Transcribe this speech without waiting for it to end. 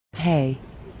Hey.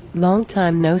 Long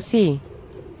time no see.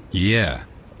 Yeah.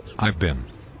 I've been,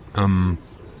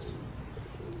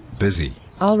 busy.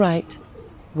 Alright.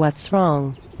 What's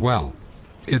wrong? Well,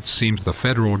 it seems the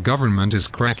federal government is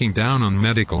cracking down on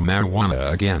medical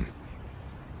marijuana again.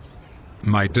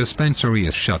 My dispensary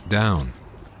is shut down.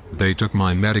 They took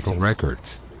my medical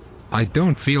records. I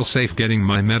don't feel safe getting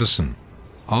my medicine.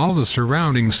 All the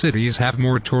surrounding cities have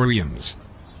moratoriums.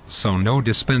 So no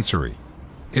dispensary.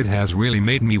 It has really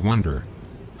made me wonder.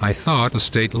 I thought the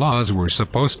state laws were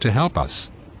supposed to help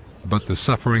us. But the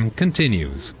suffering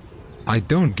continues. I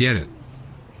don't get it.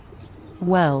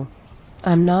 Well,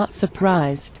 I'm not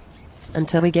surprised.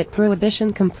 Until we get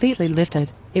Prohibition completely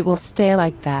lifted, it will stay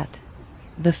like that.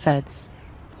 The feds.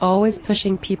 Always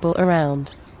pushing people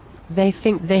around. They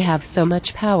think they have so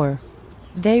much power.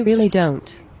 They really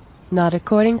don't. Not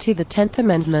according to the 10th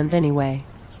Amendment anyway.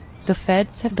 The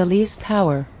feds have the least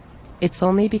power. It's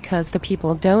only because the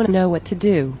people don't know what to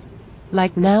do.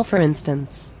 Like now, for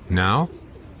instance. Now?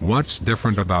 What's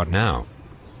different about now?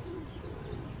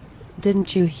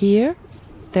 Didn't you hear?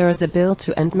 There is a bill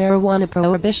to end marijuana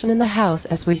prohibition in the House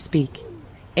as we speak.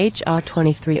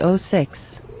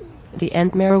 HR2306. The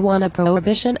End Marijuana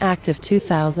Prohibition Act of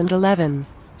 2011.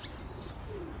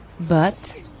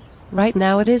 But right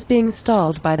now it is being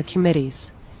stalled by the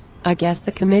committees. I guess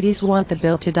the committees want the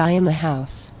bill to die in the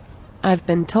House. I've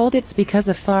been told it's because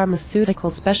of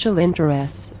pharmaceutical special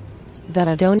interests. That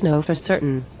I don't know for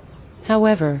certain.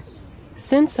 However,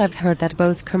 since I've heard that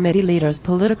both committee leaders'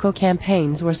 political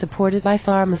campaigns were supported by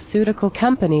pharmaceutical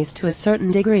companies to a certain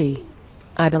degree,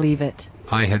 I believe it.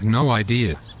 I had no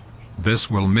idea. This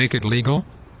will make it legal?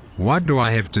 What do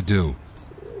I have to do?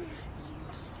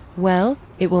 Well,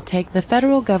 it will take the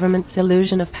federal government's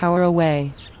illusion of power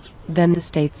away. Then the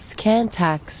states can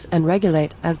tax and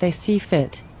regulate as they see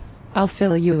fit. I'll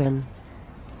fill you in.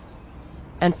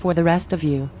 And for the rest of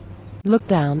you, look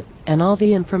down, and all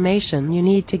the information you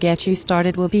need to get you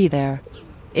started will be there.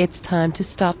 It's time to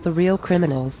stop the real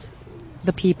criminals.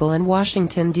 The people in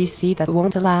Washington, D.C. that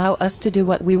won't allow us to do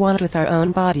what we want with our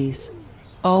own bodies.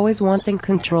 Always wanting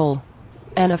control.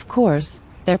 And of course,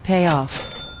 their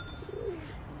payoff.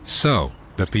 So,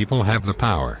 the people have the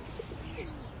power.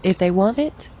 If they want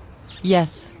it?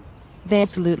 Yes. They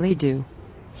absolutely do.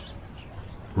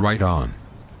 Right on.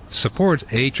 Support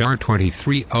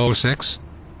HR2306.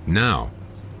 Now.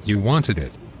 You wanted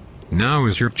it. Now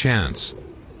is your chance.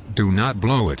 Do not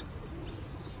blow it.